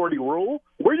white majority rule.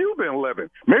 Where you been living?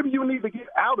 Maybe you need to get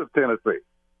out of Tennessee.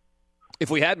 If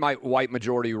we had my white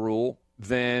majority rule,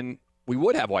 then we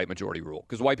would have white majority rule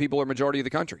because white people are majority of the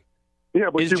country. Yeah,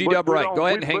 but is G-Dub right? Go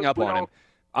ahead and hang up on him.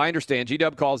 I understand.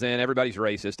 G-Dub calls in. Everybody's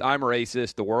racist. I'm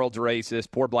racist. The world's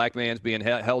racist. Poor black man's being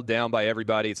held down by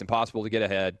everybody. It's impossible to get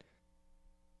ahead.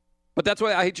 But that's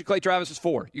what I Hate You, Clay Travis is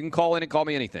for. You can call in and call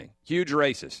me anything. Huge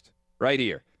racist. Right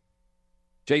here.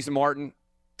 Jason Martin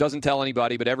doesn't tell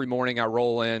anybody, but every morning I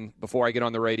roll in before I get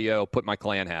on the radio, put my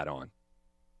Klan hat on.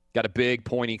 Got a big,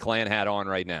 pointy Klan hat on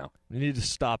right now. You need to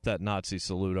stop that Nazi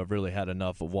salute. I've really had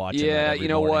enough of watching Yeah, that you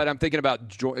know morning. what? I'm thinking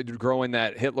about growing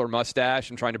that Hitler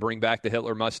mustache. I'm trying to bring back the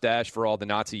Hitler mustache for all the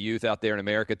Nazi youth out there in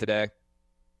America today.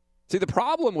 See, the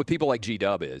problem with people like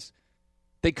G-Dub is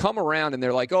they come around and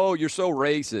they're like, oh, you're so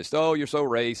racist. Oh, you're so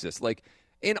racist. Like,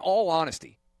 in all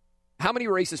honesty, how many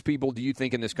racist people do you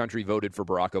think in this country voted for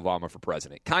Barack Obama for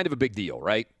president? Kind of a big deal,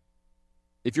 right?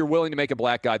 If you're willing to make a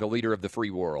black guy the leader of the free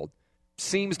world,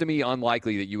 seems to me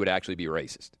unlikely that you would actually be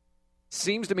racist.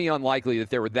 Seems to me unlikely that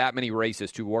there were that many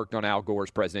racists who worked on Al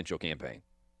Gore's presidential campaign.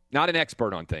 Not an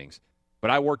expert on things,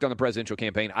 but I worked on the presidential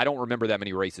campaign. I don't remember that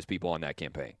many racist people on that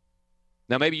campaign.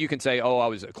 Now, maybe you can say, oh, I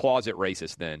was a closet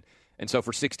racist then, and so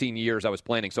for 16 years I was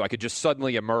planning so I could just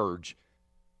suddenly emerge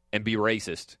and be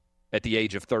racist at the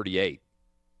age of 38.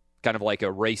 Kind of like a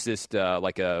racist,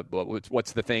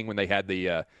 what's the thing when they had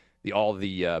the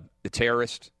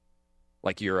terrorist?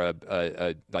 Like you're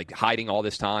like hiding all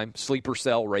this time, sleeper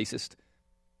cell racist.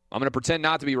 I'm going to pretend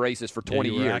not to be racist for 20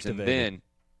 years, activated. And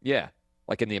then,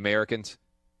 like in the Americans.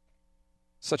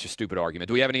 Such a stupid argument.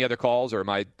 Do we have any other calls, or am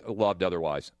I loved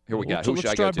otherwise? Here we go. Who should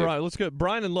I go to? Brian. Let's go.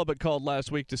 Brian in Lubbock called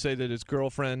last week to say that his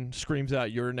girlfriend screams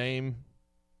out your name.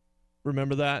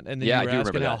 Remember that? And then you were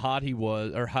asking how hot he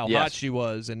was, or how hot she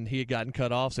was, and he had gotten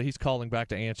cut off. So he's calling back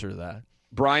to answer that.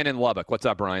 Brian in Lubbock. What's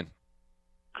up, Brian?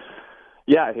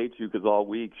 Yeah, I hate you because all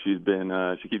week she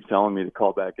keeps telling me to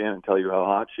call back in and tell you how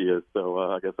hot she is. So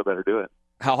I guess I better do it.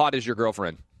 How hot is your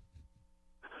girlfriend?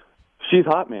 She's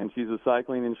hot, man. She's a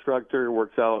cycling instructor,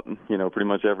 works out, pretty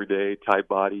much every day. Tight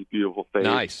body, beautiful face.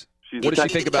 Nice. What does she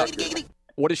think about?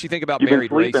 What does she think about You've married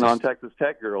been sleeping racists? on Texas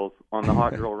Tech girls on the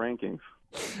hot girl rankings.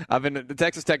 The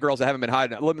Texas Tech girls that haven't been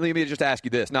hiding. Let me just ask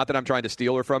you this. Not that I'm trying to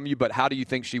steal her from you, but how do you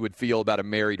think she would feel about a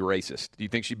married racist? Do you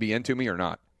think she'd be into me or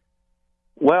not?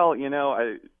 Well,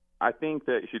 I think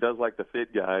that she does like the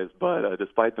fit guys, but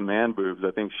despite the man boobs,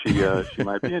 I think she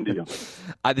might be into you.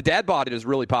 The dad bod is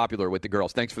really popular with the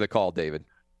girls. Thanks for the call, David.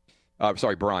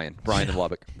 Sorry, Brian. Brian in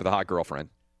Lubbock for the hot girlfriend.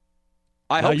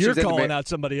 I hope you're she's calling out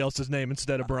somebody else's name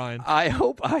instead of Brian. I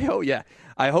hope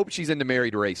she's into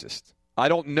married racists. I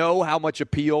don't know how much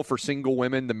appeal for single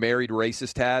women the married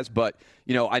racist has, but,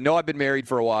 I know I've been married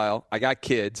for a while. I got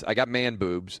kids. I got man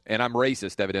boobs, and I'm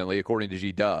racist, evidently, according to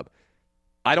G-Dub.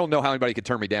 I don't know how anybody could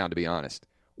turn me down, to be honest.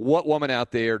 What woman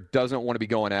out there doesn't want to be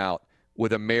going out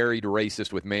with a married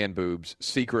racist with man boobs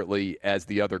secretly as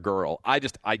the other girl? I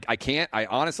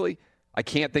honestly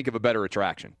can't think of a better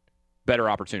attraction, better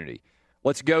opportunity.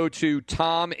 Let's go to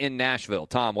Tom in Nashville.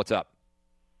 Tom, what's up?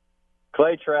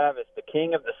 Clay Travis, the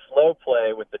king of the slow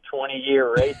play with the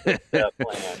 20-year racist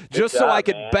plan. Just so I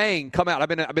could bang, come out.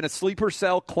 I've been a sleeper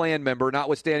cell Klan member,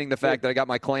 notwithstanding the fact that I got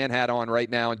my Klan hat on right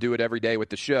now and do it every day with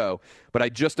the show. But I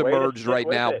just emerged right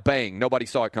now. Bang! Nobody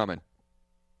saw it coming.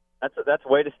 That's a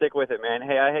way to stick with it, man.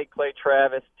 Hey, I hate Clay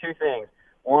Travis. Two things.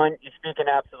 One, you speak in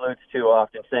absolutes too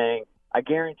often, saying, I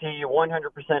guarantee you 100%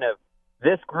 of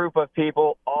this group of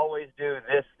people always do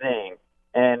this thing.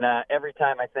 And every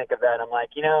time I think of that, I'm like,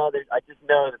 I just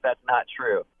know that that's not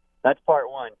true. That's part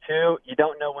one. Two, you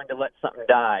don't know when to let something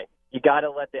die. You got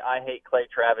to let the I hate Clay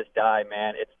Travis die,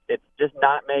 man. It's just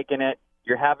not making it.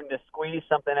 You're having to squeeze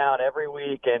something out every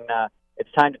week, and it's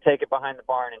time to take it behind the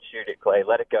barn and shoot it, Clay.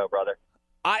 Let it go, brother.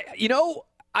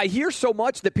 I hear so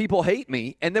much that people hate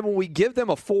me, and then when we give them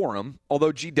a forum,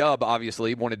 although G-Dub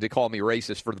obviously wanted to call me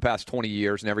racist for the past 20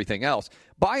 years and everything else,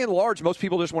 by and large, most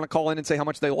people just want to call in and say how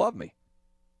much they love me.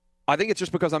 I think it's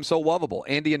just because I'm so lovable.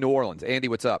 Andy in New Orleans. Andy,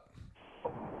 what's up?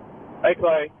 Hey,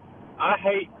 Clay. I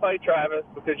hate Clay Travis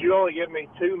because you only give me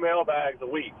 2 mailbags a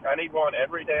week. I need one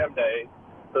every damn day.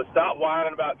 So stop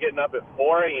whining about getting up at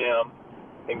 4 a.m.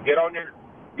 and get on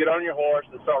your horse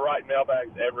and start writing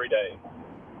mailbags every day.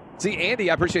 See, Andy,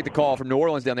 I appreciate the call from New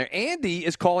Orleans down there. Andy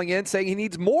is calling in saying he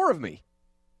needs more of me.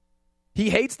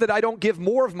 He hates that I don't give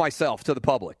more of myself to the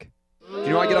public. Do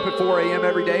you know I get up at 4 a.m.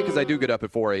 every day? Because I do get up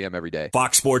at 4 a.m. every day.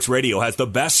 Fox Sports Radio has the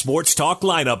best sports talk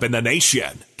lineup in the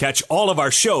nation. Catch all of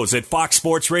our shows at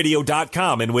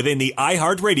foxsportsradio.com and within the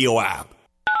iHeartRadio app.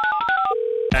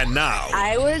 And now,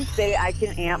 I would say I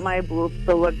can amp my boobs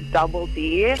to look double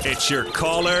D. it's your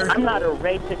caller I'm not a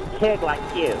racist pig like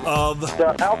you. of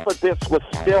The alphabet was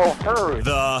still heard.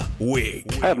 the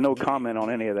week. I have no comment on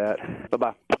any of that.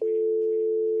 Bye-bye.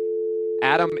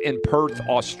 Adam in Perth,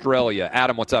 Australia.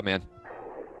 Adam, what's up, man?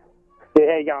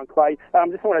 Yeah, how you going, Clay?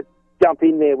 Just want to jump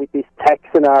in there with this tax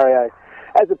scenario.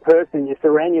 As a person, you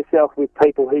surround yourself with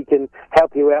people who can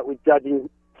help you out with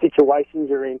judging situations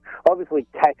you're in. Obviously,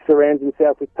 Tax surrounds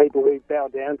himself with people who bow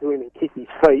down to him and kiss his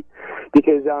feet.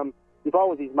 Because if I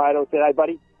was his mate, I would say, hey,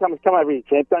 buddy, come over here,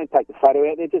 champ. Don't take the photo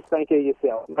out there. Just think of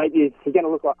yourself. Mate, you're going to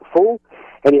look like a fool.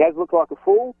 And he has looked like a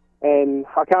fool. And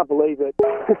I can't believe that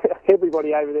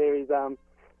everybody over there is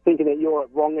thinking that you're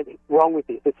wrong with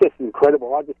this. It's just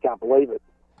incredible. I just can't believe it.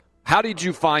 How did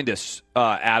you find us,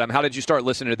 Adam? How did you start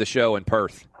listening to the show in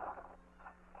Perth?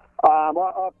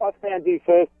 I found you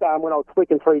first when I was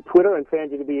flicking through Twitter and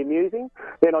found you to be amusing.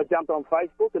 Then I jumped on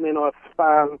Facebook, and then I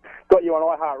got you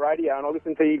on iHeartRadio, and I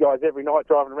listen to you guys every night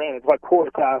driving around. It's like quarter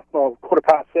past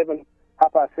 7,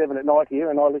 7:30 at night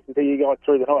here, and I listen to you guys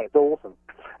through the night. It's awesome.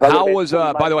 How was,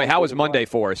 by the way, how was Monday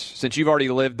for us? Since you've already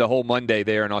lived the whole Monday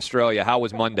there in Australia, how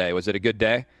was Monday? Was it a good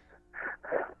day?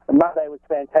 Monday was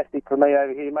fantastic for me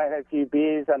over here, mate. Had a few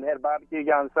beers and had a barbecue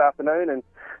going this afternoon, and it's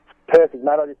perfect,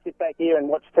 mate. I just sit back here and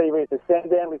watch TV at the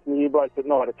sundown, listen to you blokes at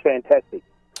night. It's fantastic.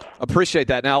 Appreciate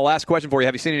that. Now, last question for you.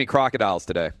 Have you seen any crocodiles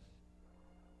today?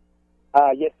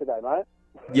 Yesterday, mate.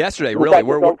 Yesterday, We'll really? take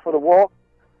the dog for the walk.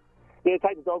 Yeah,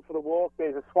 take the dog for the walk.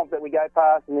 There's a swamp that we go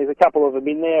past, and there's a couple of them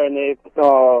in there, and they're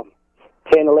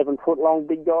 10, 11 foot long,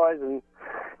 big guys, and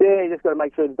yeah, you just got to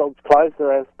make sure the dog's close.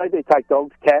 They do take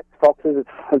dogs, cats, foxes.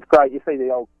 It's great. You see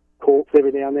the old corpse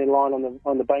every now and then lying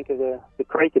on the bank of the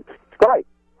creek. It's great.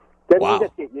 Then wow. You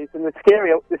just get used. And the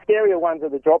scarier ones are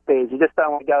the drop bears. You just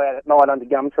don't want to go out at night under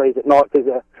gum trees at night because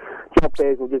the drop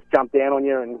bears will just jump down on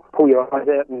you and pull your eyes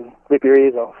out and rip your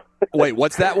ears off. Wait,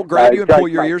 what's that? Will grab you and pull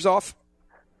your ears off?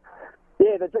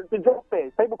 Yeah, the drop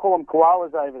bears. People call them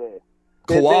koalas over there.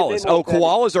 Koalas.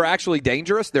 Koalas are actually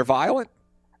dangerous? They're violent?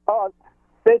 Oh,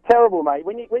 they're terrible, mate.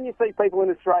 When you see people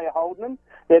in Australia holding them,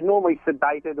 they're normally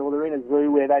sedated or they're in a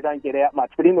zoo where they don't get out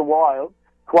much. But in the wild,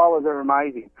 koalas are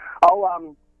amazing.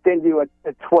 I'll send you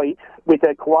a tweet with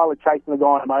a koala chasing a guy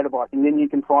on a motorbike, and then you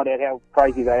can find out how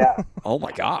crazy they are. Oh,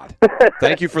 my God.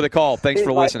 Thank you for the call. Thanks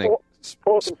for listening.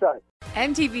 Awesome show.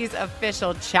 MTV's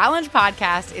official Challenge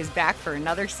podcast is back for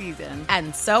another season.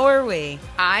 And so are we.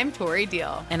 I'm Tori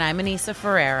Deal. And I'm Anissa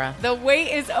Ferreira. The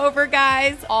wait is over,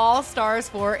 guys. All Stars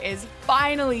 4 is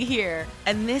finally here.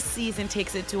 And this season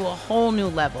takes it to a whole new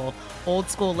level. Old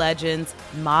school legends,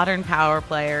 modern power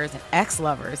players, and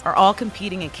ex-lovers are all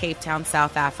competing in Cape Town,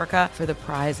 South Africa for the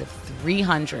prize of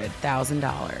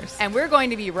 $300,000. And we're going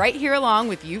to be right here along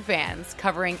with you fans,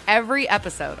 covering every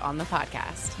episode on the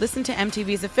podcast. Listen to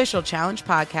MTV's official Challenge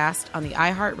podcast on the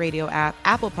iHeartRadio app,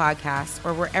 Apple Podcasts,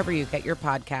 or wherever you get your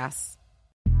podcasts.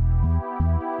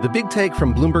 The Big Take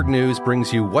from Bloomberg News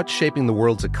brings you what's shaping the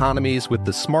world's economies with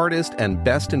the smartest and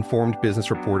best-informed business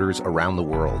reporters around the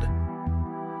world.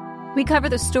 We cover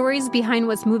the stories behind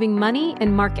what's moving money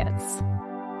and markets.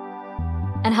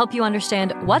 And help you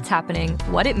understand what's happening,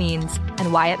 what it means,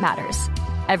 and why it matters.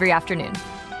 Every afternoon.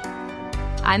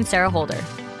 I'm Sarah Holder.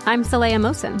 I'm Saleha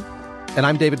Mohsin. And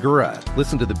I'm David Gura.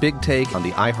 Listen to The Big Take on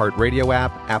the iHeartRadio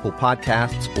app, Apple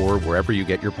Podcasts, or wherever you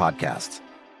get your podcasts.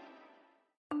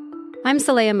 I'm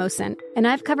Saleha Mohsin, and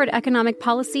I've covered economic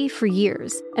policy for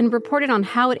years and reported on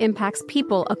how it impacts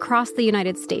people across the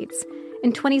United States.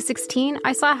 In 2016,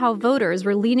 I saw how voters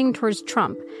were leaning towards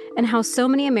Trump and how so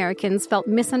many Americans felt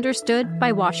misunderstood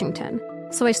by Washington.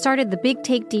 So I started The Big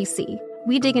Take DC.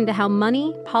 We dig into how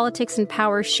money, politics, and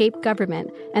power shape government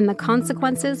and the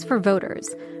consequences for voters.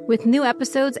 With new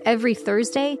episodes every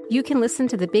Thursday, you can listen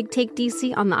to The Big Take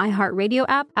DC on the iHeartRadio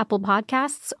app, Apple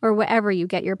Podcasts, or wherever you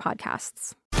get your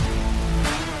podcasts.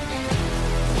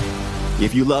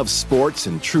 If you love sports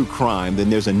and true crime, then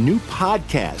there's a new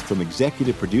podcast from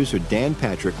executive producer Dan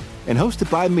Patrick and hosted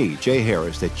by me, Jay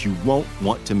Harris, that you won't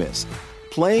want to miss.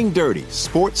 Playing Dirty: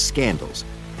 Sports Scandals.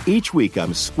 Each week,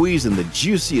 I'm squeezing the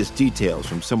juiciest details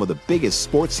from some of the biggest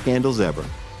sports scandals ever.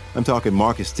 I'm talking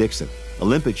Marcus Dixon,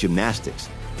 Olympic gymnastics,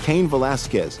 Cain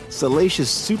Velasquez,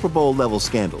 salacious Super Bowl-level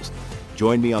scandals.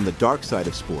 Join me on the dark side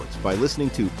of sports by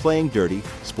listening to Playing Dirty: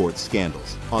 Sports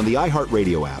Scandals on the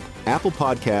iHeartRadio app, Apple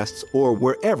Podcasts, or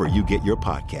wherever you get your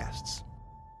podcasts.